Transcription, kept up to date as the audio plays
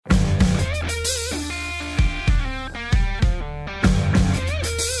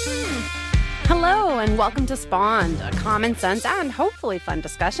Hello, and welcome to Spawned, a common sense and hopefully fun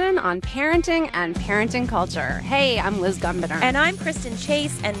discussion on parenting and parenting culture. Hey, I'm Liz Gumbiner. And I'm Kristen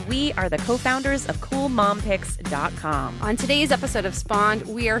Chase, and we are the co-founders of CoolMomPicks.com. On today's episode of Spawned,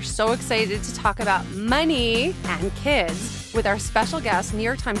 we are so excited to talk about money and kids with our special guest, New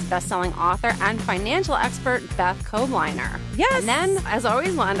York Times bestselling author and financial expert, Beth Kobliner. Yes. And then, as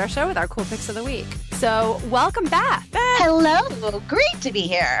always, we'll end our show with our cool picks of the week. So, welcome, Beth. Hello. Great to be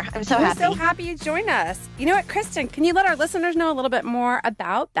here. I'm so happy. We're so happy you joined us. You know what, Kristen, can you let our listeners know a little bit more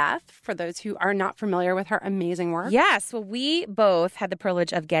about Beth for those who are not familiar with her amazing work? Yes. Well, we both had the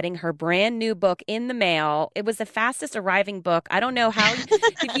privilege of getting her brand new book in the mail. It was the fastest arriving book. I don't know how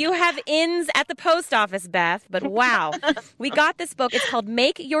if you have ins at the post office, Beth, but wow. We got this book. It's called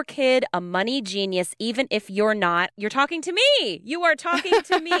Make Your Kid a Money Genius, Even If You're Not. You're talking to me. You are talking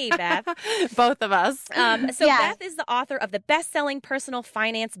to me, Beth. Both of us. Beth is the author of the best-selling personal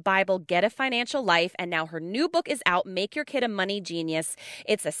finance Bible, Get a Financial Life, and now her new book is out, Make Your Kid a Money Genius.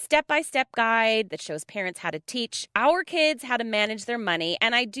 It's a step-by-step guide that shows parents how to teach our kids how to manage their money,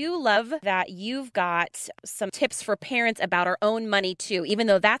 and I do love that you've got some tips for parents about our own money, too, even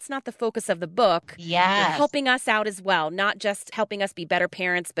though that's not the focus of the book. Yes. You're helping us out as well, not just helping us be better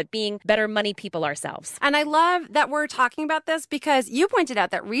parents, but being better money people ourselves. And I love that we're talking about this because you pointed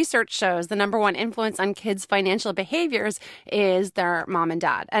out that research shows the number one influence on kids' financial behaviors is their mom and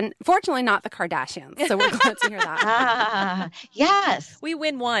dad. And fortunately, not the Kardashians. So we're glad to hear that. Yes. We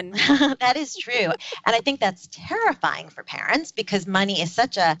win one. That is true. And I think that's terrifying for parents because money is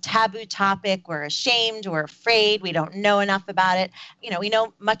such a taboo topic. We're ashamed, we're afraid, we don't know enough about it. You know, we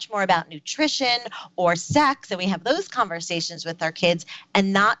know much more about nutrition or sex, and we have those conversations with our kids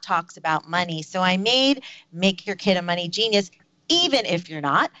and not talks about money. So I made Make Your Kid a Money Genius, even if you're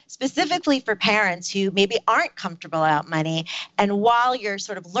not, specifically for parents who maybe aren't comfortable about money. And while you're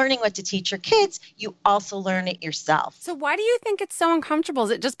sort of learning what to teach your kids, you also learn it yourself. So why do you think it's so uncomfortable? Is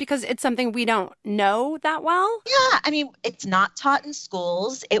it just because it's something we don't know that well? Yeah, I mean, it's not taught in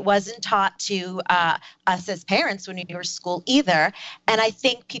schools. It wasn't taught to us as parents when we were in school either. And I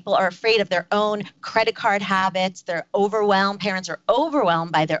think people are afraid of their own credit card habits. They're overwhelmed. Parents are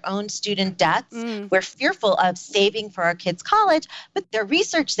overwhelmed by their own student debts. We're fearful of saving for our kids' college. But there are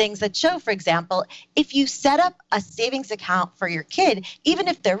research things that show, for example, if you set up a savings account for your kid, even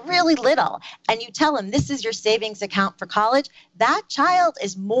if they're really little, and you tell them this is your savings account for college, that child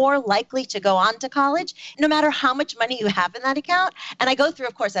is more likely to go on to college, no matter how much money you have in that account. And I go through,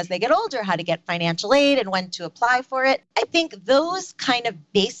 of course, as they get older, how to get financial aid and when to apply for it. I think those kind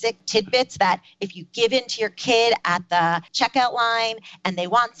of basic tidbits that if you give in to your kid at the checkout line and they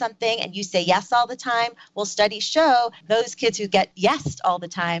want something and you say yes all the time, well, studies show those kids who get yes all the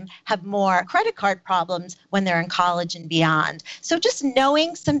time have more credit card problems when they're in college and beyond. So just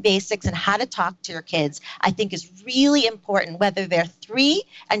knowing some basics and how to talk to your kids, I think is really important, whether they're 3,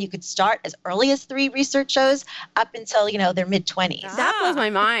 and you could start as early as 3, research shows, up until, their mid-20s. That blows my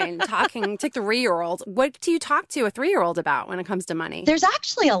mind, talking to 3-year-olds. What do you talk to a 3-year-old about when it comes to money? There's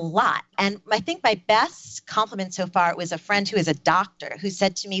actually a lot. And I think my best compliment so far was a friend who is a doctor who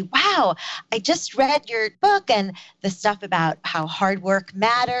said to me, wow, I just read your book and the stuff about how hard work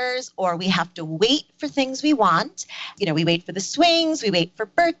matters, or we have to wait for things we want. We wait for the swings, we wait for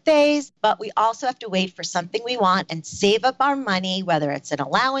birthdays, but we also have to wait for something we want and save up our money, whether it's an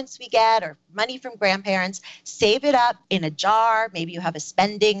allowance we get or money from grandparents, save it up in a jar. Maybe you have a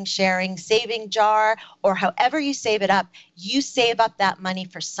spending, sharing, saving jar, or however you save it up, you save up that money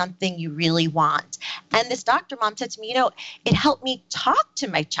for something you really want. And this doctor mom said to me, it helped me talk to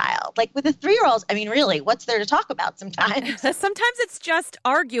my child. Like with the 3-year-olds, I mean, really, what's there to talk about sometimes? Sometimes it's just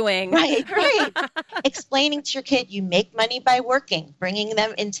arguing. Right. Explaining to your kid you make money by working, bringing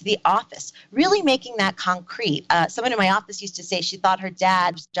them into the office, really making that concrete. Someone in my office used to say she thought her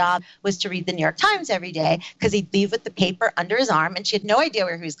dad's job was to read the New York Times every day because he'd leave with the paper under his arm and she had no idea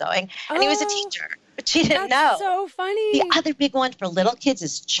where he was going. And he was a teacher, but she didn't know. That's so funny. The other big one for little kids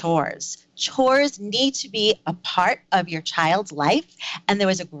is chores. Chores need to be a part of your child's life. And there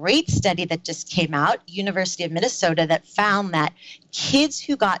was a great study that just came out, University of Minnesota, that found that kids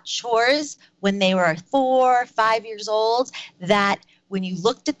who got chores when they were 4, 5 years old, that when you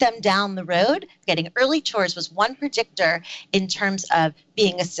looked at them down the road, getting early chores was one predictor in terms of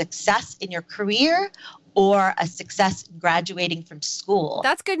being a success in your career or a success in graduating from school.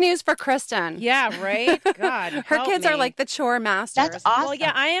 That's good news for Kristen. Yeah, right? God, her kids are like the chore masters. That's awesome. Well,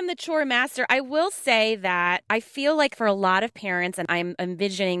 yeah, I am the chore master. I will say that I feel like for a lot of parents, and I'm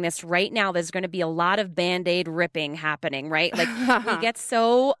envisioning this right now, there's going to be a lot of Band-Aid ripping happening, right? Like we get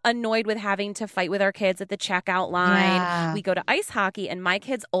so annoyed with having to fight with our kids at the checkout line. Yeah. We go to ice hockey and my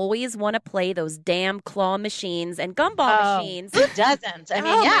kids always want to play those damn claw machines and gumball machines. Who doesn't? I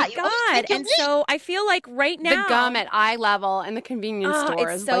mean, oh yeah. my God. And so I feel like right now. The gum at eye level in the convenience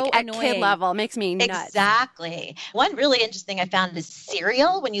stores, it's so like at annoying. kid level, makes me nuts. Exactly. One really interesting I found is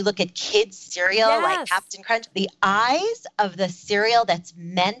cereal. When you look at kids' cereal, like Captain Crunch, the eyes of the cereal that's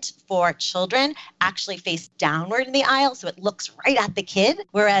meant for children actually face downward in the aisle, so it looks right at the kid.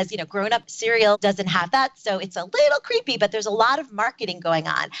 Whereas, grown-up cereal doesn't have that, so it's a little creepy, but there's a lot of marketing going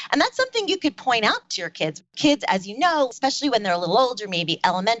on. And that's something you could point out to your kids. Kids, as you know, especially when they're a little older, maybe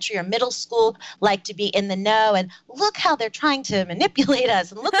elementary or middle school, like to be in the know. And look how they're trying to manipulate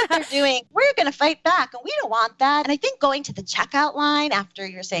us. And look what they're doing. We're going to fight back, and we don't want that. And I think going to the checkout line after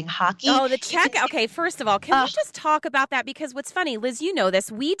you're saying hockey. Oh, the checkout. Okay, first of all, can we just talk about that? Because what's funny, Liz, you know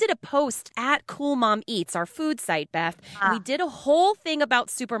this. We did a post at Cool Mom Eats, our food site, Beth. We did a whole thing about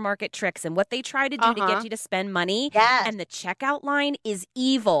supermarket tricks and what they try to do to get you to spend money. Yes. And the checkout line is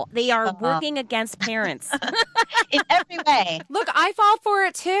evil. They are working against parents. In every way. Look, I fall for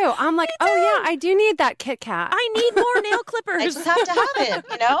it too. I'm like, oh yeah, I do need that Kit Kat. I need more nail clippers. I just have to have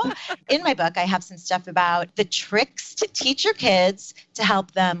it, In my book, I have some stuff about the tricks to teach your kids to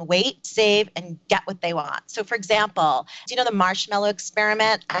help them wait, save, and get what they want. So, for example, do you know the marshmallow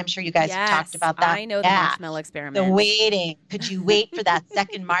experiment? I'm sure you guys have talked about that. I know the marshmallow experiment. The waiting. Could you wait for that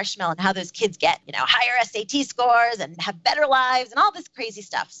second marshmallow, and how those kids get, higher SAT scores and have better lives and all this crazy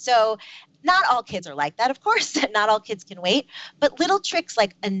stuff. So not all kids are like that, of course. Not all kids can wait. But little tricks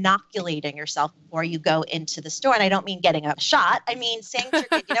like inoculating yourself before you go into the store. And I don't mean getting a shot. I mean saying to your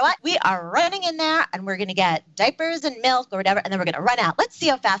kid, you know what? We are running in there and we're going to get diapers and milk or whatever, and then we're going to run out. Let's see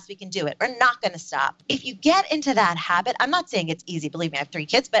how fast we can do it. We're not going to stop. If you get into that habit, I'm not saying it's easy. Believe me, I have 3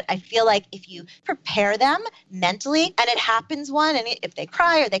 kids. But I feel like if you prepare them mentally and it happens and if they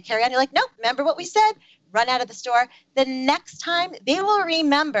cry or they carry on, you're like, nope, remember what we said? Run out of the store. The next time they will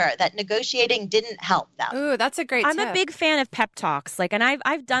remember that negotiating didn't help them. Ooh, that's a great tip. I'm a big fan of pep talks. And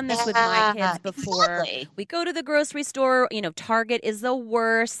I've done this with my kids before. Exactly. We go to the grocery store, Target is the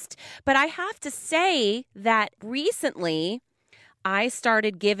worst. But I have to say that recently I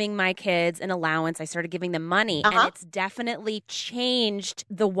started giving my kids an allowance. I started giving them money. And it's definitely changed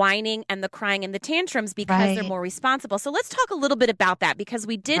the whining and the crying and the tantrums because they're more responsible. So let's talk a little bit about that because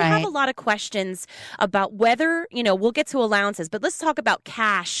we did have a lot of questions about whether, we'll get to allowances, but let's talk about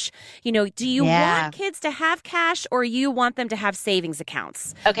cash. Do you want kids to have cash or you want them to have savings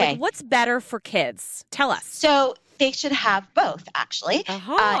accounts? Okay. Like, what's better for kids? Tell us. So they should have both, actually.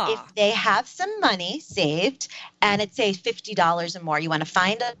 If they have some money saved and it's, say, $50 or more, you want to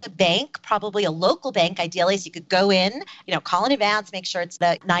find a bank, probably a local bank, ideally, so you could go in, call in advance, make sure it's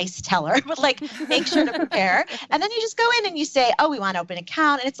the nice teller, but make sure to prepare. And then you just go in and you say, we want to open an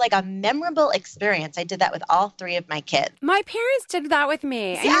account. And it's like a memorable experience. I did that with all 3 of my kids. My parents did that with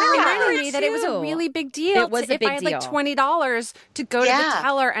me. And Yeah, you I reminded me that it was a really big deal. It was a if big I had deal. like $20 to go to the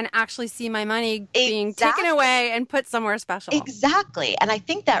teller and actually see my money being taken away and put somewhere special. Exactly. And I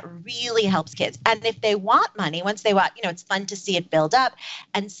think that really helps kids. And if they want money, once they want, it's fun to see it build up.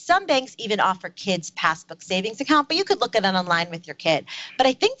 And some banks even offer kids passbook savings account, but you could look at it online with your kid. But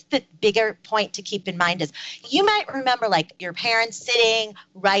I think the bigger point to keep in mind is you might remember your parents sitting,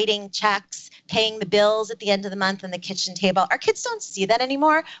 writing checks, paying the bills at the end of the month on the kitchen table. Our kids don't see that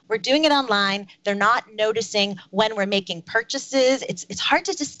anymore. We're doing it online. They're not noticing when we're making purchases. It's hard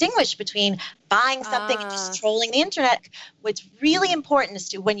to distinguish between buying something and just trolling the internet. What's really important is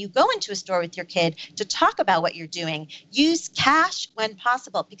to, when you go into a store with your kid, to talk about what you're doing. Use cash when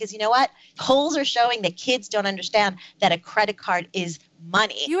possible, because you know what? Polls are showing that kids don't understand that a credit card is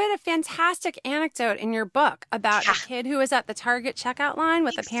money. You had a fantastic anecdote in your book about a kid who was at the Target checkout line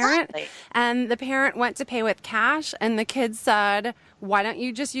with a parent, and the parent went to pay with cash, and the kid said, why don't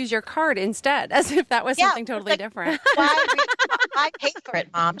you just use your card instead? As if that was something totally different. Why pay for it,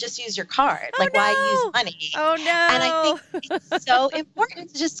 Mom? Just use your card. Why use money? Oh, no. And I think it's so important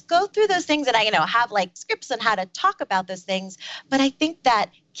to just go through those things. And I have scripts on how to talk about those things. But I think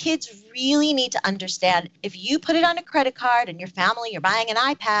that kids really need to understand if you put it on a credit card and your family, you're buying an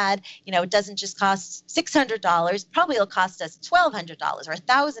iPad, it doesn't just cost $600, probably it'll cost us $1,200 or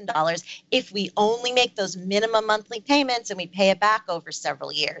 $1,000 if we only make those minimum monthly payments and we pay it back over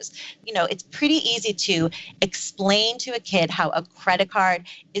several years. It's pretty easy to explain to a kid how a credit card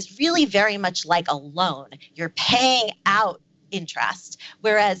is really very much like a loan. You're paying out interest.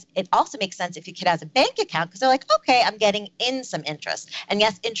 Whereas it also makes sense if your kid has a bank account because they're like, okay, I'm getting in some interest. And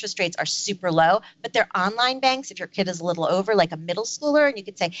yes, interest rates are super low, but they're online banks. If your kid is a little over, like a middle schooler, and you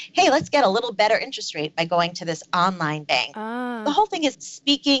could say, hey, let's get a little better interest rate by going to this online bank. The whole thing is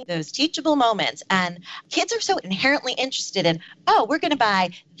speaking those teachable moments. And kids are so inherently interested in, oh, we're going to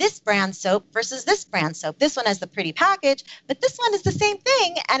buy this brand soap versus this brand soap. This one has the pretty package, but this one is the same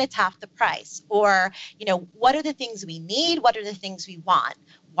thing and it's half the price. Or, what are the things we need? What are the things we want?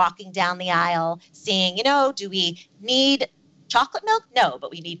 Walking down the aisle, seeing, do we need chocolate milk? No, but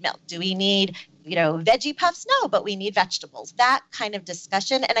we need milk. Do we need, veggie puffs? No, but we need vegetables. That kind of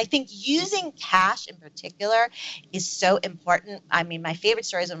discussion. And I think using cash in particular is so important. I mean, my favorite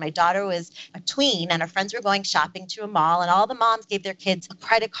story is when my daughter was a tween and her friends were going shopping to a mall and all the moms gave their kids a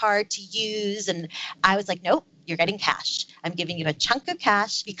credit card to use. And I was like, nope. You're getting cash. I'm giving you a chunk of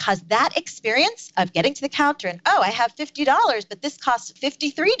cash because that experience of getting to the counter and, oh, I have $50, but this costs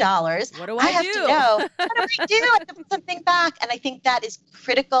 $53. What do I have do? to know. What do I do? I have to put something back. And I think that is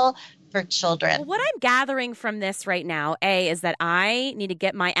critical for children. Well, what I'm gathering from this right now, is that I need to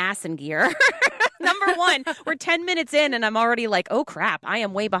get my ass in gear. Number one, we're 10 minutes in and I'm already like, oh crap, I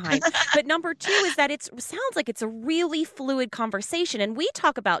am way behind. But number two is that it sounds like it's a really fluid conversation. And we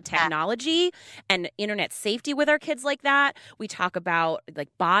talk about technology and internet safety with our kids like that. We talk about like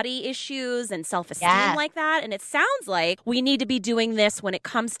body issues and self-esteem like that. And it sounds like we need to be doing this when it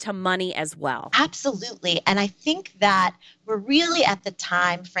comes to money as well. Absolutely. And I think that we're really at the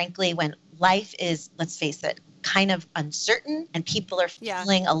time, frankly, when life is, let's face it, kind of uncertain and people are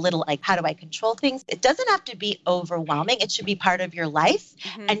feeling a little like, how do I control things? It doesn't have to be overwhelming. It should be part of your life.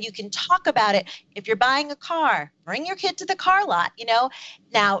 And you can talk about it. If you're buying a car, bring your kid to the car lot,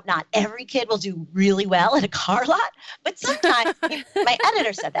 Now, not every kid will do really well at a car lot, but sometimes my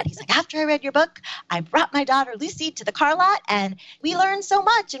editor said that. He's like, after I read your book, I brought my daughter Lucy to the car lot and we learned so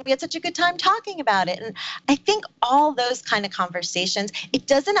much and we had such a good time talking about it. And I think all those kind of conversations, it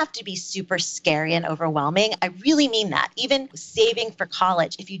doesn't have to be super scary and overwhelming. I really mean that. Even saving for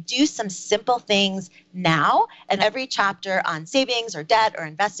college, if you do some simple things now, and every chapter on savings or debt or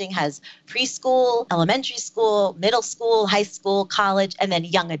investing has preschool, elementary school, middle school, high school, college, and then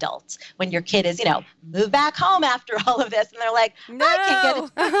young adults. When your kid is, move back home after all of this, and they're like, no, I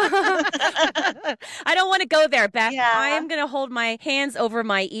can't get it. I don't want to go there, Beth. Yeah. I am going to hold my hands over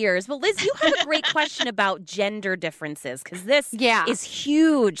my ears. But Liz, you have a great question about gender differences because this is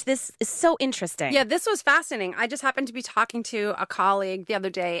huge. This is so interesting. Yeah, this was fascinating. I just happened to be talking to a colleague the other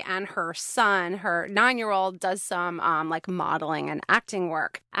day, and her son, her 9-year-old, does some like modeling and acting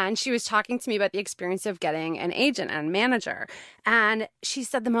work. And she was talking to me about the experience of getting an agent and manager. And she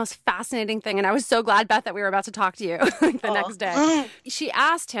said the most fascinating thing. And I was so glad, Beth, that we were about to talk to you the next day. She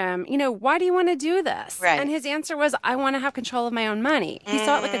asked him, why do you want to do this? Right. And his answer was, I want to have control of my own money. He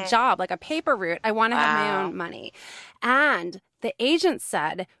saw it like a job, like a paper route. I want to have my own money. And the agent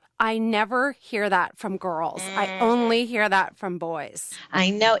said, I never hear that from girls. I only hear that from boys. I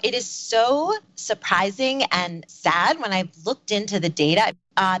know. It is so surprising and sad when I've looked into the data.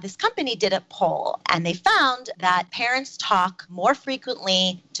 This company did a poll and they found that parents talk more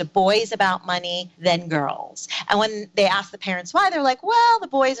frequently to boys about money than girls. And when they asked the parents why, they're like, well, the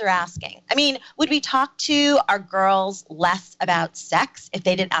boys are asking. I mean, would we talk to our girls less about sex if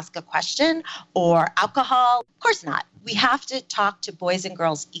they didn't ask a question or alcohol? Of course not. We have to talk to boys and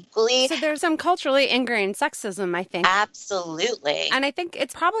girls equally. So there's some culturally ingrained sexism, I think. Absolutely. And I think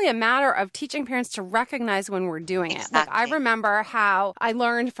it's probably a matter of teaching parents to recognize when we're doing it. Like I remember how I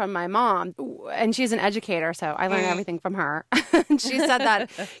learned from my mom, and she's an educator, so I learned everything from her. And she said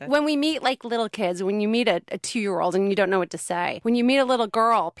that when we meet like little kids, when you meet a 2-year-old and you don't know what to say, when you meet a little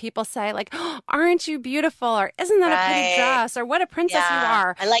girl, people say like, oh, aren't you beautiful? Or isn't that a pretty dress? Or what a princess you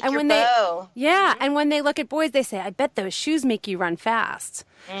are. I like and your when bow. And when they look at boys, they say, I bet those shoes make you run fast.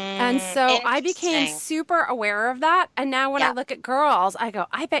 And so I became super aware of that. And now when I look at girls, I go,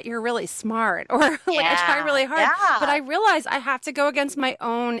 I bet you're really smart. Or like I try really hard. But I realize I have to go against my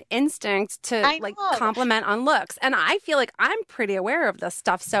own instinct to compliment on looks. And I feel like I'm pretty aware of this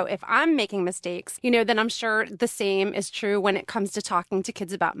stuff. So if I'm making mistakes, then I'm sure the same is true when it comes to talking to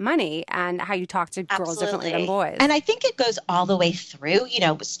kids about money and how you talk to girls differently than boys. And I think it goes all the way through,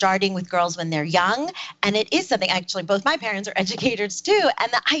 starting with girls when they're young. And it is something I actually unfortunately, both my parents are educators too.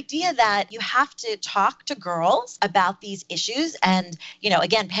 And the idea that you have to talk to girls about these issues. And,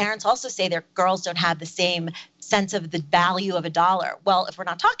 again, parents also say their girls don't have the same sense of the value of a dollar. Well, if we're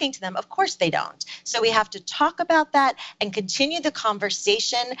not talking to them, of course they don't. So we have to talk about that and continue the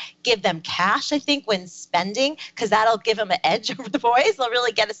conversation, give them cash, I think, when spending, because that'll give them an edge over the boys. They'll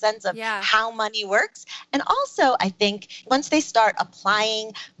really get a sense of how money works. And also, I think once they start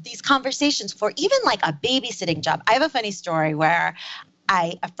applying these conversations for even like a babysitting job, I have a funny story where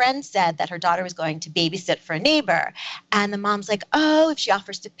a friend said that her daughter was going to babysit for a neighbor. And the mom's like, oh, if she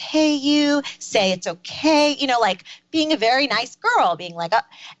offers to pay you, say it's okay. Like being a very nice girl, being like, oh.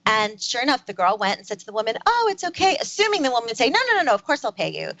 And sure enough, the girl went and said to the woman, oh, it's okay. Assuming the woman would say, no, of course I'll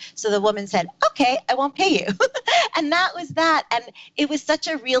pay you. So the woman said, okay, I won't pay you. And that was that. And it was such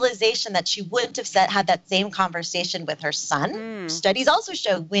a realization that she wouldn't have had that same conversation with her son. Studies also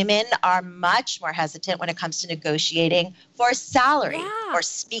show women are much more hesitant when it comes to negotiating for a salary or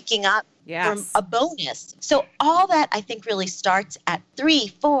speaking up for a bonus. So all that, I think, really starts at 3,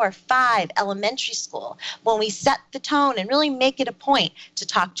 4, 5 elementary school, when we set the tone and really make it a point to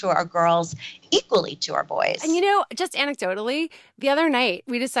talk to our girls equally to our boys. And just anecdotally, the other night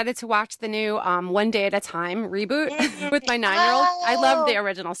we decided to watch the new One Day at a Time reboot with my 9-year-old. I love the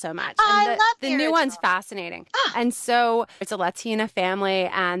original so much. And I love the new one's fascinating. And so it's a Latina family,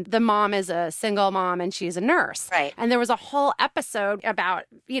 and the mom is a single mom and she's a nurse. Right. And there was a whole episode about,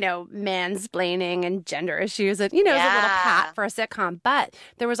 mansplaining and gender issues. And, it was a little pat for a sitcom. But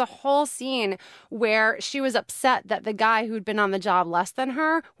there was a whole scene where she was upset that the guy who'd been on the job less than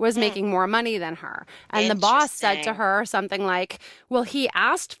her was making more money than her. And the boss said to her something like, well, he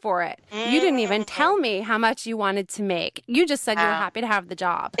asked for it. You didn't even tell me how much you wanted to make. You just said you were happy to have the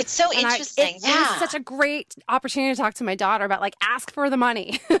job. It's so interesting. It was such a great opportunity to talk to my daughter about ask for the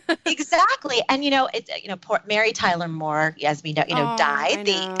money. Exactly. And, poor Mary Tyler Moore, as we know, died.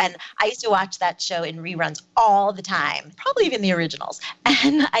 And I used to watch that show in reruns all the time, probably even the originals.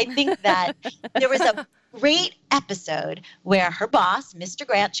 And I think that there was a great episode where her boss, Mr.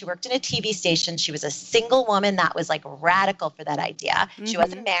 Grant, she worked in a TV station. She was a single woman that was radical for that idea. She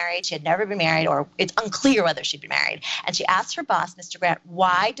wasn't married. She had never been married, or it's unclear whether she'd been married. And she asked her boss, Mr. Grant,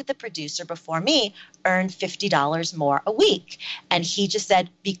 why did the producer before me earn $50 more a week? And he just said,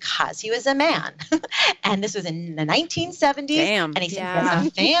 because he was a man. And this was in the 1970s. Damn. And he said, he has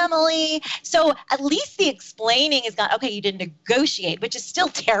a family. So at least the explaining is gone, okay, you didn't negotiate, which is still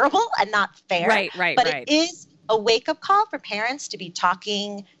terrible and not fair. Right. But it is a wake-up call for parents to be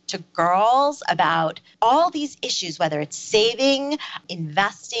talking to girls about all these issues, whether it's saving,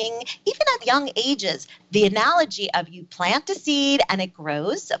 investing, even at young ages. The analogy of you plant a seed and it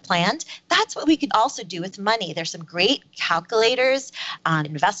grows, a plant, that's what we could also do with money. There's some great calculators on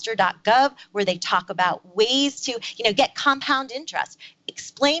investor.gov where they talk about ways to, get compound interest.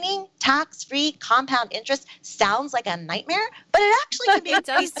 Explaining tax-free compound interest sounds like a nightmare, but it actually can be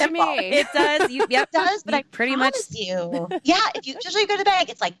pretty simple. It does. It does, but I pretty promise you. If you usually go to the bank,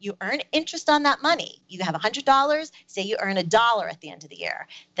 it's like you earn interest on that money. You have $100, say you earn $1 at the end of the year.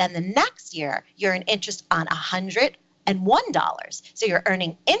 Then the next year, you earn interest on $101. So you're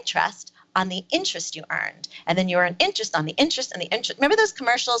earning interest on the interest you earned. And then you earn interest on the interest and the interest. Remember those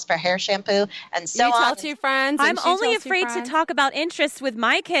commercials for hair shampoo and so on? You tell two friends. I'm only afraid to talk about interest with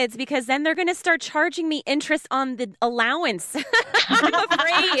my kids because then they're going to start charging me interest on the allowance. I'm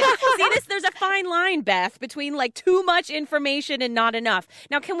afraid. See, there's a fine line, Beth, between too much information and not enough.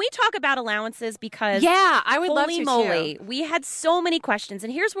 Now, can we talk about allowances? Because I would love to holy moly, we had so many questions.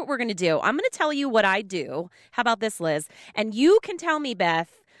 And here's what we're going to do. I'm going to tell you what I do. How about this, Liz? And you can tell me,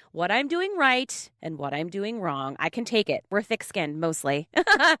 Beth, what I'm doing right and what I'm doing wrong. I can take it. We're thick-skinned, mostly.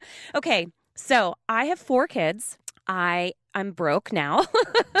 Okay, so I have 4 kids. I'm broke now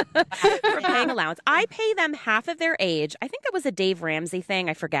for paying allowance. I pay them half of their age. I think that was a Dave Ramsey thing.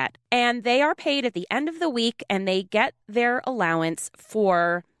 I forget. And they are paid at the end of the week, and they get their allowance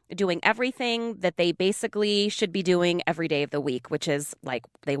for doing everything that they basically should be doing every day of the week, which is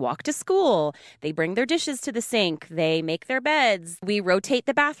they walk to school, they bring their dishes to the sink, they make their beds, we rotate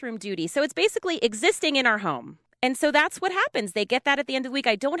the bathroom duty. So it's basically existing in our home. And so that's what happens. They get that at the end of the week.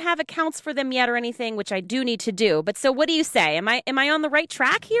 I don't have accounts for them yet or anything, which I do need to do. But so what do you say? Am I on the right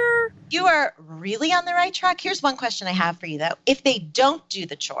track here? You are really on the right track. Here's one question I have for you, though. If they don't do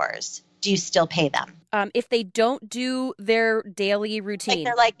the chores, do you still pay them? If they don't do their daily routine.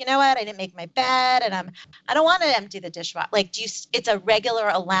 They're like, you know what? I didn't make my bed and I don't want to empty the dishwasher. It's a regular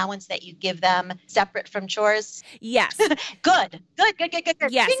allowance that you give them separate from chores? Yes. Good. Yes, ding,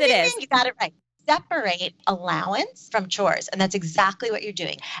 it ding, is. ding. You got it right. separate allowance from chores. And that's exactly what you're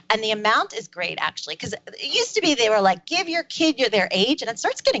doing. And the amount is great, actually, because it used to be they were like, give your kid their age, and it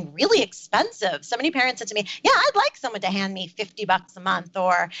starts getting really expensive. So many parents said to me, yeah, I'd like someone to hand me $50 a month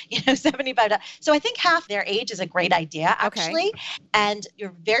or, $75. So I think half their age is a great idea, actually. Okay. And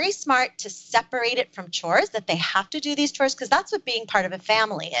you're very smart to separate it from chores, that they have to do these chores, because that's what being part of a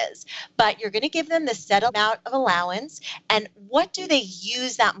family is. But you're going to give them the set amount of allowance. And what do they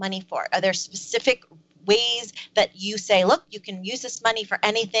use that money for? Are there specific ways that you say, look, you can use this money for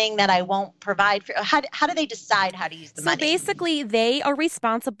anything that I won't provide for? How do they decide how to use the money? So basically, they are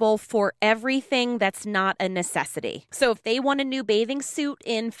responsible for everything that's not a necessity. So if they want a new bathing suit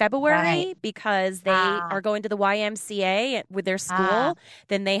in February because they are going to the YMCA with their school,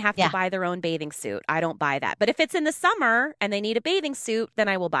 then they have to buy their own bathing suit. I don't buy that. But if it's in the summer and they need a bathing suit, then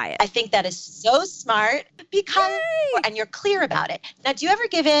I will buy it. I think that is so smart because, and you're clear about it. Now, do you ever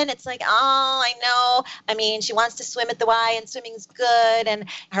give in? It's like, oh, I know. I mean, she wants to swim at the Y and swimming's good, and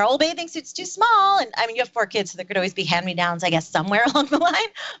her old bathing suit's too small. And I mean, you have 4 kids, so there could always be hand-me-downs, I guess, somewhere along the line.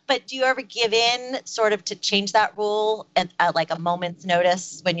 But do you ever give in sort of to change that rule at like a moment's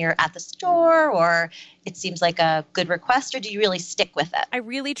notice when you're at the store, or it seems like a good request, or do you really stick with it? I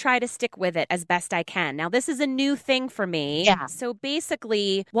really try to stick with it as best I can. Now, this is a new thing for me. Yeah. So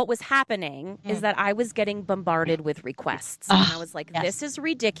basically, what was happening is that I was getting bombarded with requests. And I was like, this is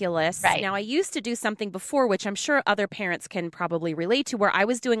ridiculous. Right. Now, I used to do something before, which I'm sure other parents can probably relate to, where I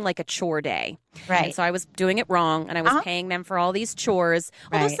was doing like a chore day. Right. And so I was doing it wrong, and I was paying them for all these chores.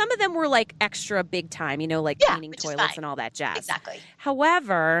 Although some of them were like extra big time, like cleaning toilets and all that jazz. Exactly.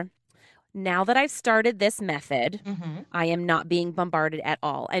 However, now that I've started this method, I am not being bombarded at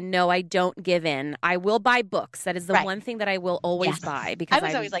all. And no, I don't give in. I will buy books. That is the one thing that I will always buy, because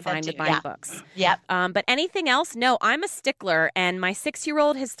I'm always like fine with buying books. Yep. But anything else, no, I'm a stickler. And my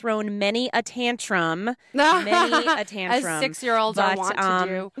 6-year-old has thrown many a tantrum. As 6-year-olds are wont to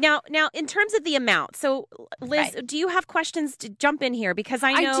do. Now, in terms of the amount, so Liz, do you have questions to jump in here? Because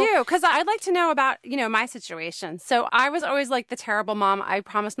I know. I do, because I'd like to know about, my situation. So I was always like the terrible mom. I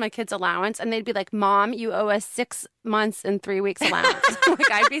promised my kids allowance. And they'd be like, Mom, you owe us 6 months and 3 weeks allowance.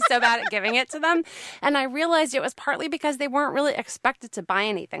 Like, I'd be so bad at giving it to them. And I realized it was partly because they weren't really expected to buy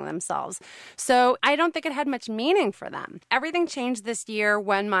anything themselves. So I don't think it had much meaning for them. Everything changed this year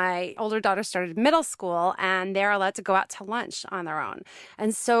when my older daughter started middle school, and they're allowed to go out to lunch on their own.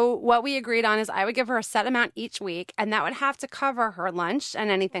 And so what we agreed on is I would give her a set amount each week, and that would have to cover her lunch and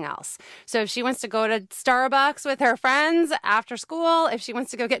anything else. So if she wants to go to Starbucks with her friends after school, if she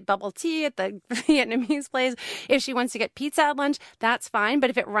wants to go get bubble tea at the Vietnamese place, if she wants to get pizza at lunch, that's fine. But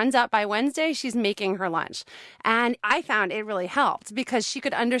if it runs out by Wednesday, she's making her lunch. And I found it really helped because she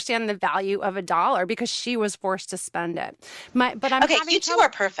could understand the value of $1 because she was forced to spend it. But I'm you two are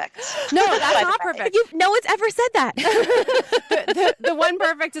perfect. No, that's not perfect. No one's ever said that. the one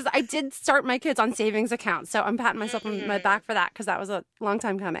perfect is I did start my kids on savings accounts. So I'm patting myself on my back for that because that was a long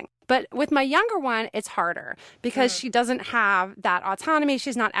time coming. But with my younger one, it's harder because she doesn't have that autonomy.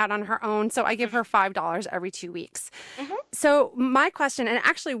 She's not out on her own. So I give her $5 every 2 weeks. So my question, and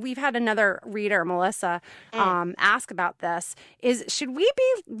actually we've had another reader, Melissa, ask about this, is should we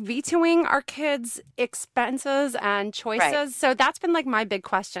be vetoing our kids' expenses and choices? Right. So that's been like my big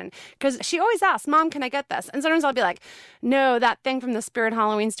question, because she always asks, Mom, can I get this? And sometimes I'll be like, no, that thing from the Spirit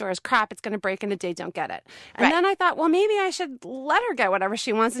Halloween store is crap. It's going to break in a day. Don't get it. And then I thought, well, maybe I should let her get whatever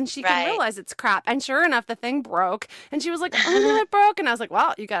she wants, and she can realize it's crap. And sure enough, the thing broke. And she was like, oh, it broke. And I was like,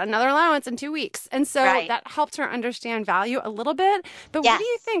 well, you got another allowance in 2 weeks. And so that helped her understand value a little bit. But what do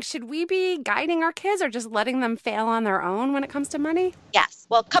you think? Should we be guiding our kids or just letting them fail on their own when it comes to money? Yes.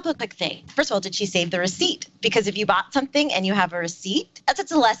 Well, a couple of quick things. First of all, did she save the receipt? Because if you bought something and you have a receipt,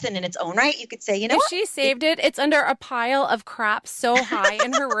 that's a lesson in its own right. You could say, if she saved it, it's under a pile of crap so high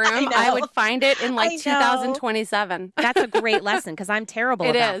in her room, I would find it in like 2027. That's a great lesson because I'm terrible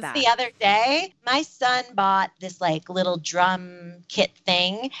about that. The other day, my son bought this like little drum kit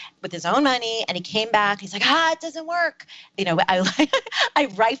thing with his own money, and he came back. He's like, it doesn't work. I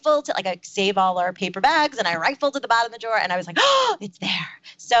rifled, I save all our paper bags, and I rifled at the bottom of the drawer, and I was like, oh, it's there.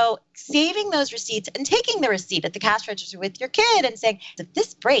 So saving those receipts and taking the receipt at the cash register with your kid and saying, if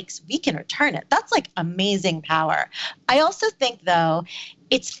this breaks, we can return it. That's like amazing power. I also think, though,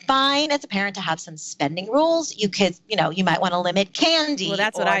 it's fine as a parent to have some spending rules. You could, you might want to limit candy. Well,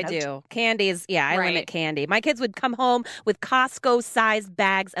 that's what I do. Candy is, I limit candy. My kids would come home with Costco-sized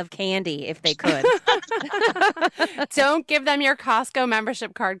bags of candy if they could. Don't give them your Costco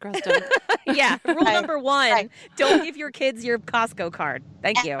membership card, Kristen. Rule number 1, don't give your kids your Costco card.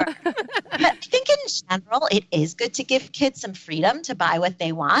 Thank you. But I think in general, it is good to give kids some freedom to buy what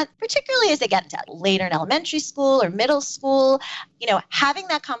they want, particularly as they get into later in elementary school or middle school. Having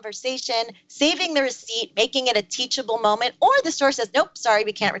that conversation, saving the receipt, making it a teachable moment, or the store says, nope, sorry,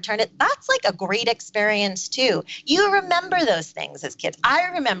 we can't return it. That's like a great experience too. You remember those things as kids. I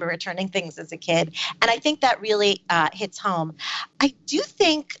remember returning things as a kid, and I think that really hits home. I do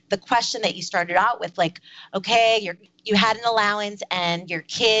think the question that you started out with, like, okay, you had an allowance and your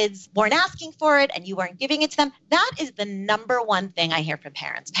kids weren't asking for it and you weren't giving it to them. That is the number one thing I hear from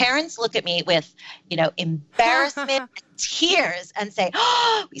parents. Parents look at me with, embarrassment and tears and say,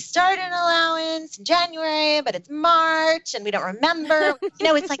 oh, we started an allowance in January, but it's March and we don't remember.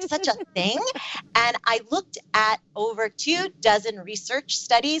 It's like such a thing. And I looked at over 24 research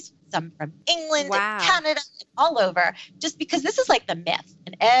studies, some from England and Canada, all over, just because this is like the myth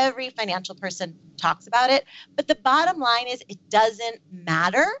and every financial person talks about it. But the bottom line is it doesn't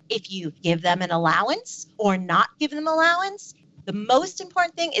matter if you give them an allowance or not give them allowance. The most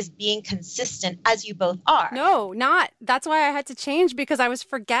important thing is being consistent, as you both are. No, not. That's why I had to change, because I was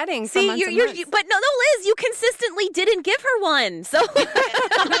forgetting. See, but no, Liz, you consistently didn't give her one. So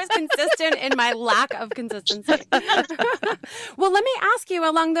I was consistent in my lack of consistency. Well, let me ask you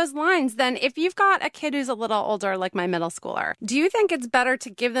along those lines then, if you've got a kid who's a little older, like my middle schooler, do you think it's better to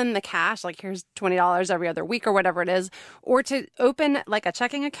give them the cash, like here's $20 every other week or whatever it is, or to open like a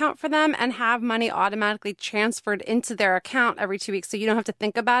checking account for them and have money automatically transferred into their account every 2 weeks, so you don't have to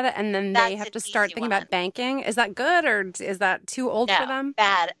think about it, and then they have to start thinking about banking? Is that good, or is that too old for them?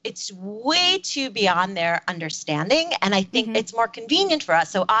 Bad. It's way too beyond their understanding, and I think it's more convenient for us.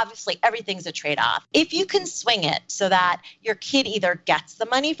 So obviously everything's a trade-off. If you can swing it so that your kid either gets the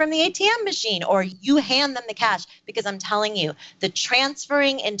money from the ATM machine or you hand them the cash, because I'm telling you, the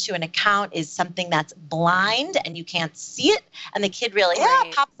transferring into an account is something that's blind and you can't see it, and the kid really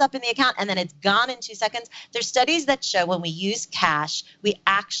pops up in the account and then it's gone in 2 seconds. There's studies that show when we use cash, we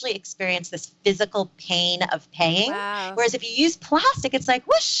actually experience this physical pain of paying. Wow. Whereas if you use plastic, it's like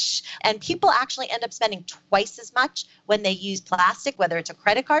whoosh. And people actually end up spending twice as much when they use plastic, whether it's a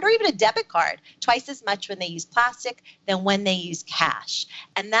credit card or even a debit card, twice as much when they use plastic than when they use cash.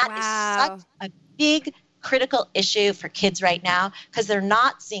 And that is such a big critical issue for kids right now, because they're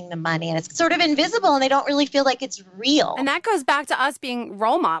not seeing the money and it's sort of invisible and they don't really feel like it's real. And that goes back to us being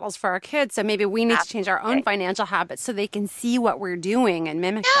role models for our kids. So maybe we need to change our own financial habits so they can see what we're doing and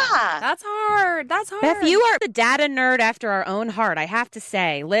mimic that. That's hard. Beth, you are the data nerd after our own heart, I have to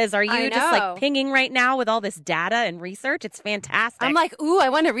say. Liz, are you just like pinging right now with all this data and research? It's fantastic. I'm like, ooh, I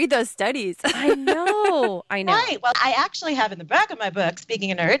want to read those studies. I know. Right. Well, I actually have in the back of my book,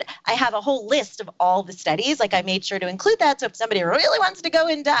 speaking of nerd, I have a whole list of all the studies. Like I made sure to include that. So if somebody really wants to go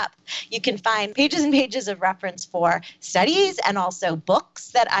in depth, you can find pages and pages of reference for studies and also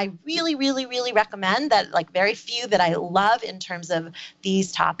books that I really, really, really recommend, that like very few that I love in terms of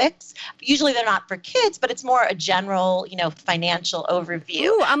these topics. Usually they're not for kids, but it's more a general, financial overview.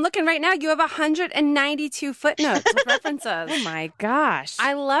 Ooh, I'm looking right now. You have 192 footnotes with references. Oh my gosh.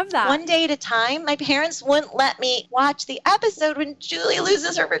 I love that. One day at a time, my parents wouldn't let me watch the episode when Julie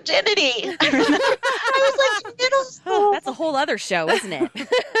loses her virginity. I was like, middle school. Oh, that's a whole other show, isn't it?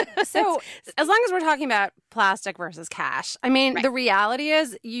 So as long as we're talking about plastic versus cash, I mean, the reality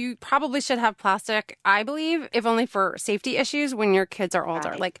is you probably should have plastic, I believe, if only for safety issues when your kids are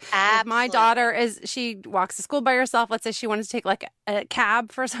older. Like if my daughter she walks to school by herself. Let's say she wanted to take like a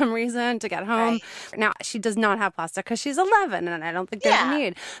cab for some reason to get home. Now, she does not have plastic because she's 11 and I don't think there's a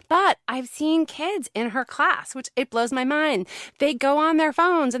need. But I've seen kids in her class, which it blows my mind. They go on their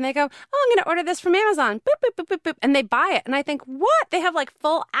phones and they go, oh, I'm going to order this from Amazon. Boop, boop, boop, boop, boop. And they buy it. And I think, what? They have like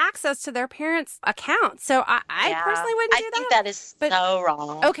full access to their parents' account. So I personally wouldn't do that. I think that is so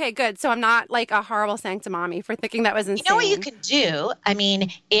wrong. Okay, good. So I'm not like a horrible sanctimommy for thinking that was insane. You know what you could do? I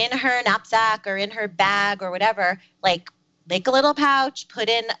mean, in her knapsack or in her bag or whatever, like make a little pouch, put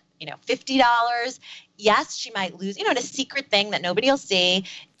in, $50. Yes, she might lose, in a secret thing that nobody will see.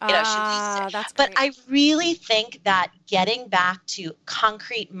 She loses it. That's but great. I really think that getting back to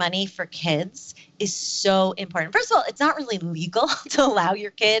concrete money for kids is so important. First of all, it's not really legal to allow your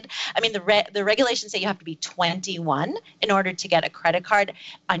kid. I mean, the regulations say you have to be 21 in order to get a credit card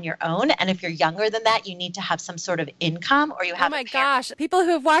on your own. And if you're younger than that, you need to have some sort of income or you have Oh my gosh. People who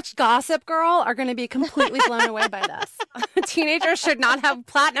have watched Gossip Girl are going to be completely blown away by this. Teenagers should not have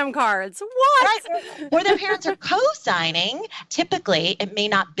platinum cards. What? Right. Or their parents are co-signing. Typically, it may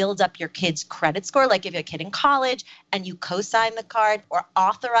not build up your kid's credit score. Like if you have a kid in college and you co-sign the card or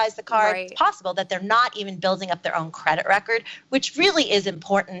authorize the card, Right. it's possible that they're not even building up their own credit record, which really is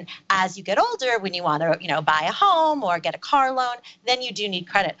important as you get older when you want to, buy a home or get a car loan, then you do need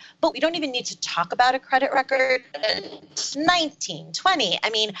credit. But we don't even need to talk about a credit record. 19, 20. I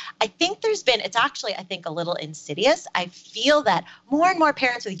mean, I think it's actually, I think, a little insidious. I feel that more and more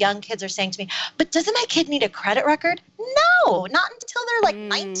parents with young kids are saying to me, but doesn't my kid need a credit record? No, not until they're like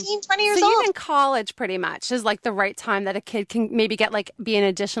 19, 20 years So old. you think college pretty much is like the right time that a kid can maybe get be an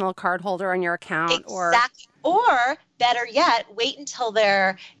additional card holder on your account? Exactly. Or better yet, wait until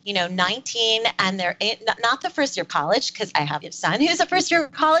they're, 19 and they're not the first year of college, because I have a son who's a first year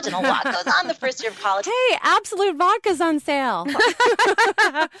of college and a lot goes on the first year of college. Hey, Absolute Vodka's on sale.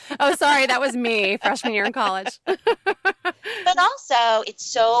 Oh, sorry, that was me, freshman year in college. But also, it's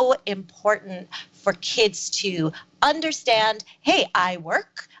so important for kids to understand, hey, I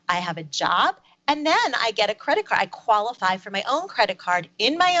work, I have a job, and then I get a credit card. I qualify for my own credit card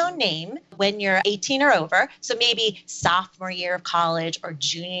in my own name when you're 18 or over. So maybe sophomore year of college or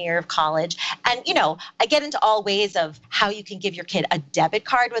junior year of college. And, I get into all ways of how you can give your kid a debit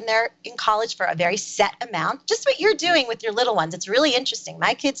card when they're in college for a very set amount. Just what you're doing with your little ones. It's really interesting.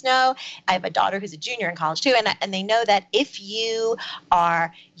 My kids know. I have a daughter who's a junior in college too. And they know that if you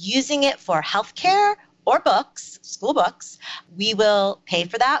are using it for healthcare or books, school books, we will pay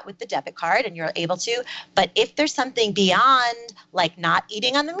for that with the debit card and you're able to. But if there's something beyond, like not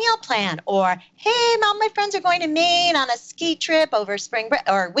eating on the meal plan, or, hey, Mom, my friends are going to Maine on a ski trip over spring break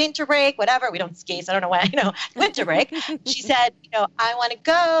or winter break, whatever. We don't ski, so I don't know why, winter break. She said, I want to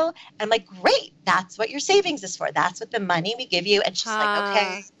go. And I'm like, great, that's what your savings is for. That's what the money we give you. And she's like,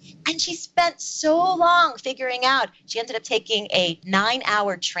 okay. And she spent so long figuring out. She ended up taking a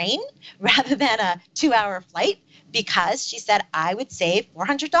 9-hour train rather than a 2-hour flight because she said, I would save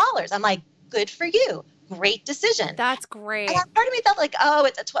 $400. I'm like, good for you. Great decision. That's great. And part of me felt like, oh,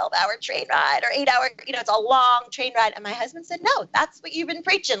 it's a 12-hour train ride or 8-hour, it's a long train ride. And my husband said, no, that's what you've been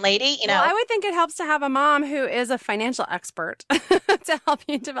preaching, lady. Well, I would think it helps to have a mom who is a financial expert to help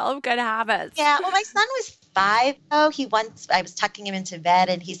you develop good habits. Yeah. Well, my son was 5. I was tucking him into bed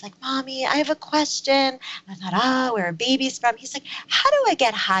and he's like, Mommy, I have a question. And I thought, where are babies from? He's like, how do I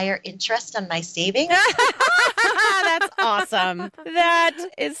get higher interest on my savings? That's awesome. That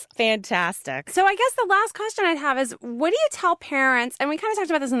is fantastic. So I guess the last question I'd have is, what do you tell parents, and we kind of talked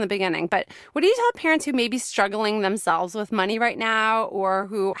about this in the beginning, but what do you tell parents who may be struggling themselves with money right now or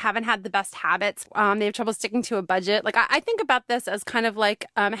who haven't had the best habits? They have trouble sticking to a budget. Like I think about this as kind of like,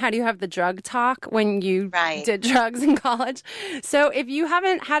 how do you have the drug talk when you did drugs in college? So if you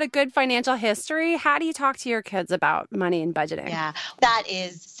haven't had a good financial history, how do you talk to your kids about money and budgeting? Yeah, that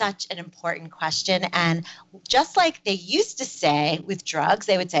is such an important question. And just like they used to say with drugs,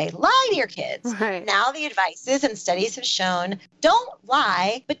 they would say, lie to your kids. Right. Now the advices and studies have shown, don't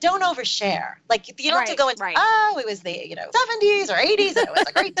lie, but don't overshare. Like you don't have to go into, it was the 70s or 80s and it was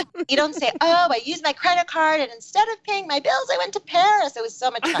a great time. You don't say, I used my credit card and instead of paying my bills, I went to Paris. It was so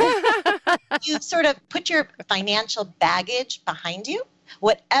much fun. You sort of put your financial baggage behind you.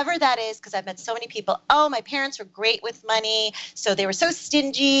 Whatever that is, because I've met so many people, my parents were great with money, so they were so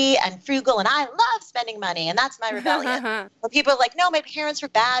stingy and frugal, and I love spending money, and that's my rebellion. Well, people are like, no, my parents were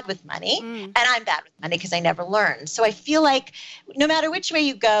bad with money, and I'm bad with money because I never learned. So I feel like no matter which way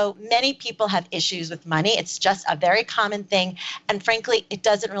you go, many people have issues with money. It's just a very common thing, and frankly, it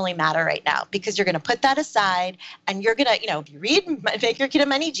doesn't really matter right now because you're going to put that aside, and you're going to, if you read Make Your Kid a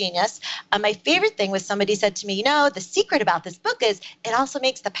Money Genius, my favorite thing was somebody said to me, the secret about this book is it also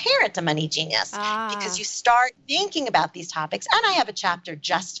makes the parent a money genius because you start thinking about these topics. And I have a chapter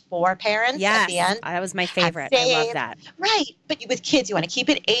just for parents at the end. That was my favorite. I love that. Right. But with kids, you want to keep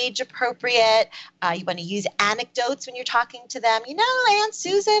it age appropriate. You want to use anecdotes when you're talking to them. Aunt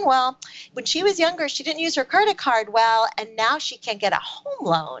Susan, well, when she was younger, she didn't use her credit card well, and now she can't get a home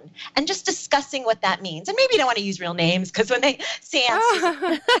loan. And just discussing what that means. And maybe you don't want to use real names because when they say Aunt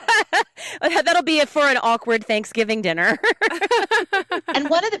Susan. That'll be it for an awkward Thanksgiving dinner. And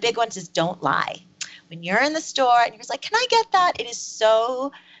one of the big ones is don't lie. When you're in the store and you're like, can I get that? It is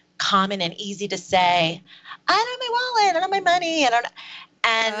so common and easy to say, I don't have my wallet, I don't have my money,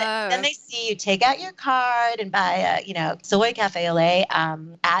 and then they see you take out your card and buy a, soy cafe au lait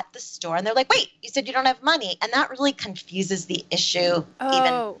at the store. And they're like, wait, you said you don't have money. And that really confuses the issue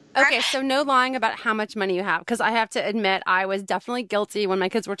even. Okay, so no lying about how much money you have. Because I have to admit, I was definitely guilty when my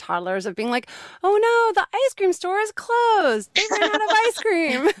kids were toddlers of being like, oh no, the ice cream store is closed. They ran out of ice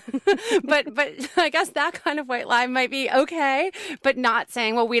cream. but I guess that kind of white lie might be okay, but not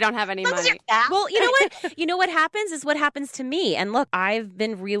saying, well, we don't have any money. Well, you know what happens is what happens to me. And look, I've I've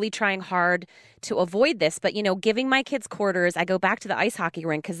been really trying hard to avoid this, but giving my kids quarters, I go back to the ice hockey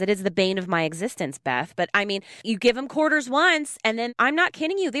rink because it is the bane of my existence, Beth. But I mean, you give them quarters once and then I'm not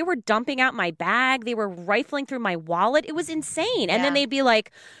kidding you. They were dumping out my bag. They were rifling through my wallet. It was insane. And then they'd be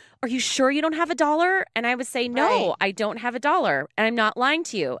like, are you sure you don't have $1? And I would say, no, I don't have $1. And I'm not lying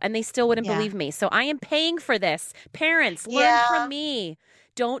to you. And they still wouldn't believe me. So I am paying for this. Parents, learn from me.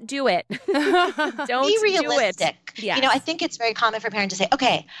 Don't do it. Don't be realistic. Do it. Yes. I think it's very common for parents to say,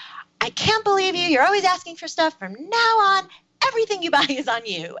 okay, I can't believe you. You're always asking for stuff. From now on, everything you buy is on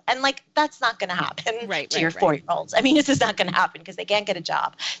you. And that's not going to happen to your 4-year-olds. I mean, this is not going to happen because they can't get a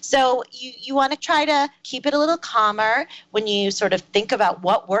job. So you want to try to keep it a little calmer when you sort of think about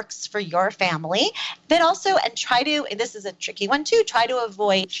what works for your family. But also, and this is a tricky one too, try to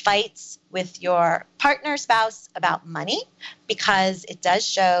avoid fights with your partner, spouse about money, because it does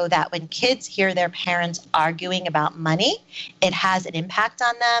show that when kids hear their parents arguing about money, it has an impact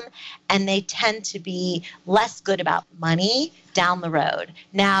on them, and they tend to be less good about money down the road.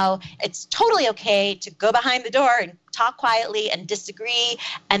 Now, it's totally okay to go behind the door and talk quietly and disagree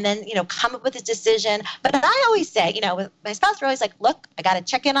and then, come up with a decision. But I always say, with my spouse, we're always like, look, I got to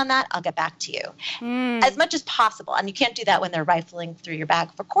check in on that. I'll get back to you as much as possible. And you can't do that when they're rifling through your bag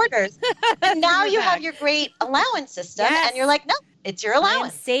for quarters. But now you have your great allowance system and you're like, no, it's your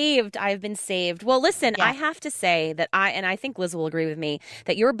allowance. I've been saved. Well, listen, I have to say that I think Liz will agree with me,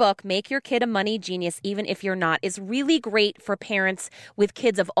 that your book, Make Your Kid a Money Genius, Even If You're Not, is really great for parents with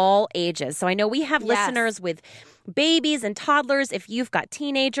kids of all ages. So I know we have listeners with babies and toddlers. If you've got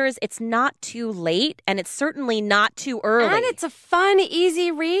teenagers, it's not too late, and it's certainly not too early. And it's a fun,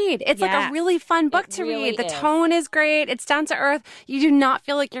 easy read. It's like a really fun book to read. The tone is great. It's down to earth. You do not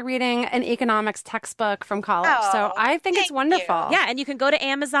feel like you're reading an economics textbook from college. So I think it's wonderful. Yeah, and you can go to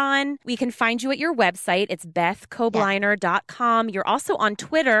Amazon. We can find you at your website. It's BethKobliner.com. You're also on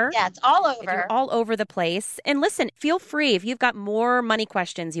Twitter. Yeah, it's all over. You're all over the place. And listen, feel free. If you've got more money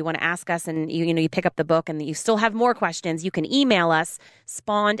questions you want to ask us, and you pick up the book and you still have more questions, you can email us,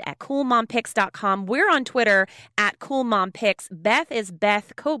 spawned@coolmompicks.com. We're on Twitter @coolmompicks. Beth is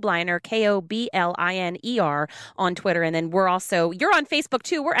Beth Kobliner, Kobliner on Twitter. And then you're on Facebook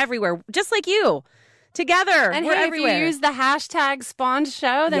too. We're everywhere, just like you. Together. And we're if everywhere. you use the hashtag Spawned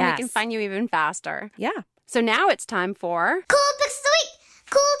Show, then we can find you even faster. Yeah. So now it's time for Cool Picks of the Week.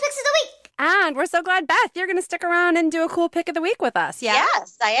 Cool Picks of the Week. And we're so glad, Beth, you're going to stick around and do a cool pick of the week with us. Yeah?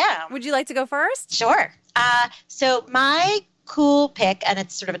 Yes, I am. Would you like to go first? Sure. So my cool pick, and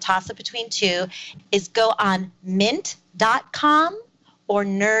it's sort of a toss-up between two, is go on mint.com or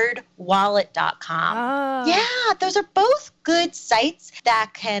nerdwallet.com. Oh. Yeah, those are both good sites that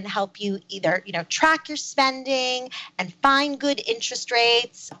can help you either, track your spending and find good interest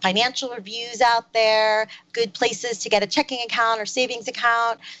rates, financial reviews out there, good places to get a checking account or savings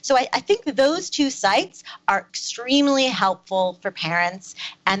account. So I think those two sites are extremely helpful for parents,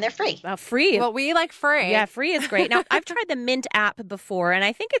 and they're free. Free. Well, we like free. Yeah, free is great. Now, I've tried the Mint app before, and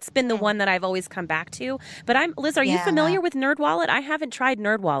I think it's been the one that I've always come back to. But Liz, are you familiar with NerdWallet? I haven't tried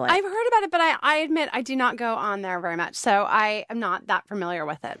NerdWallet. I've heard about it, but I admit I do not go on there very much. So I am not that familiar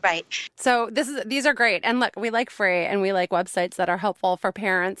with it. Right. So these are great. And look, we like free, and we like websites that are helpful for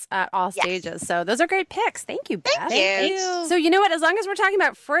parents at all stages. So those are great picks. Thank you, Beth. Thank you. So you know what? As long as we're talking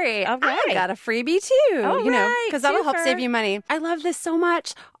about free, I got a freebie too. All right, because that'll help save you money. I love this so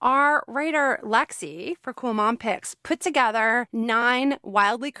much. Our writer Lexi for Cool Mom Picks put together 9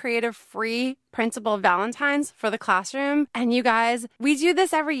 wildly creative free Principal Valentines for the classroom. And you guys, we do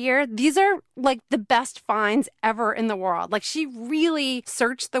this every year. These are like the best finds ever in the world. Like, she really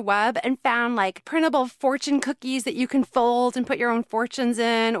searched the web and found like printable fortune cookies that you can fold and put your own fortunes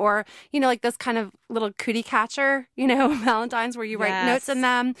in, or, like those kind of little cootie catcher, Valentines where you write notes in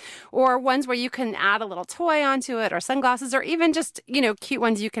them, or ones where you can add a little toy onto it, or sunglasses, or even just, cute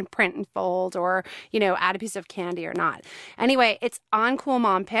ones you can print and fold, or, add a piece of candy or not. Anyway, it's on Cool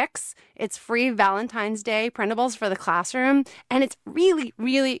Mom Picks. It's free Valentine's Day printables for the classroom, and it's really,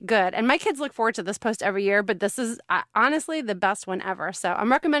 really good. And my kids look forward to this post every year, but this is honestly the best one ever. So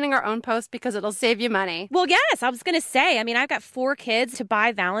I'm recommending our own post because it'll save you money. Well, yes, I was going to say, I've got 4 kids. To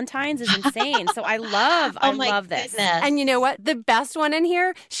buy Valentine's is insane. So I love this. Goodness. And you know what? The best one in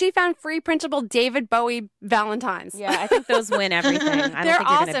here, she found free printable David Bowie Valentines. Yeah, I think those win everything. I don't They're think you're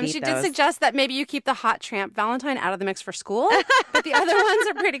awesome. She did suggest that maybe you keep the Hot Tramp Valentine out of the mix for school, but the other ones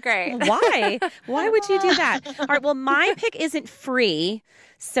are pretty great. Why? Why would you do that? All right, well, my pick isn't free,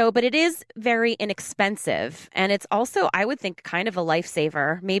 So, but it is very inexpensive. And it's also, I would think, kind of a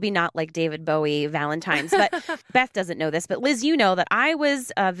lifesaver. Maybe not like David Bowie Valentine's, but Beth doesn't know this. But Liz, you know that I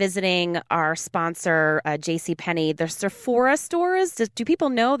was visiting our sponsor, JCPenney, their Sephora stores. Do people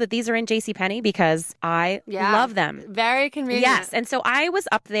know that these are in JCPenney? Because I love them. Very convenient. Yes. And so I was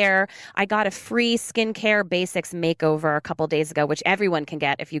up there. I got a free skincare basics makeover a couple days ago, which everyone can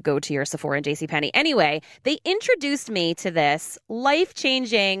get if you go to your Sephora and JCPenney. Anyway, they introduced me to this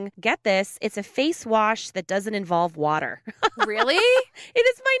life-changing, get this, it's a face wash that doesn't involve water. Really? It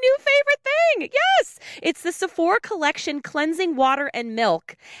is my new favorite thing. Yes. It's the Sephora Collection Cleansing Water and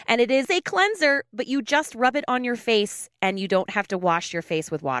Milk. And it is a cleanser, but you just rub it on your face and you don't have to wash your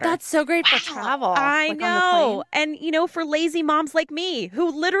face with water. That's so great for travel. I like know. And, you know, for lazy moms like me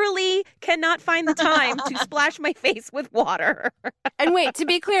who literally cannot find the time to splash my face with water. And wait, to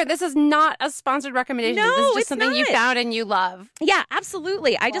be clear, this is not a sponsored recommendation. No, this is just it's something you not. found and you love. Yeah,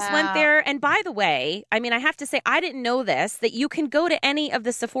 absolutely. I just went there. And by the way, I mean, I have to say, I didn't know this, that you can go to any of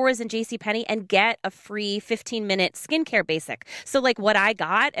the Sephoras and JCPenney and get a free 15-minute skincare basic. So like what I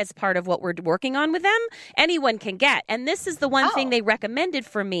got as part of what we're working on with them, anyone can get. And this is the one thing they recommended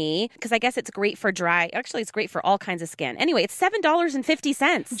for me, because I guess it's great for dry. Actually, it's great for all kinds of skin. Anyway, it's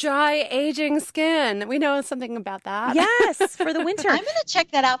 $7.50. Dry aging skin. We know something about that. Yes, for the winter. I'm going to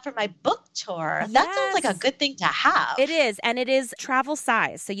check that out for my book tour. That sounds like a good thing to have. It is, and it is travel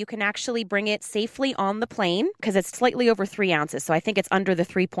size, so you can actually bring it safely on the plane because it's slightly over 3 ounces. So I think it's under the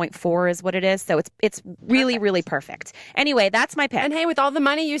 3.4 is what it is. So it's really, really perfect. Anyway, that's my pick. And hey, with all the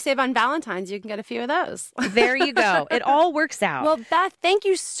money you save on Valentine's, you can get a few of those. There you go. It all works out. Well, Beth, thank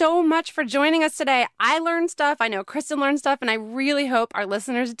you so much for joining us today. I learned stuff. I know Kristen learned stuff, and I really hope our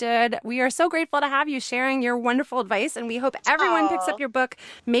listeners did. We are so grateful to have you sharing your wonderful advice, and we hope everyone picks up your book,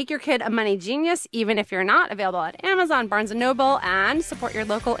 Make Your Kid a Money Genius, even if you're not. Available at Amazon, Barnes & Noble, and support your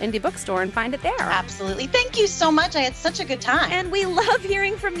local indie bookstore and find it there. Absolutely. Thank you so much. I had such a good time. And we love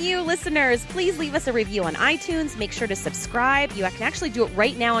hearing from you, listeners. Please leave us a review on iTunes. Make sure to subscribe. You can actually do it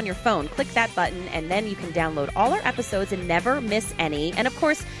right now on your phone. Click that button, and then you can download all our episodes and never miss any. And of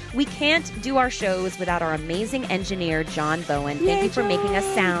course, we can't do our shows without our amazing engineer, John Bowen. Thank you for making us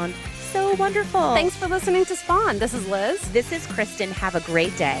sound so wonderful. Thanks for listening to Spawn. This is Liz. This is Kristen. Have a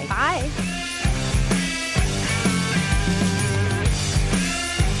great day. Bye.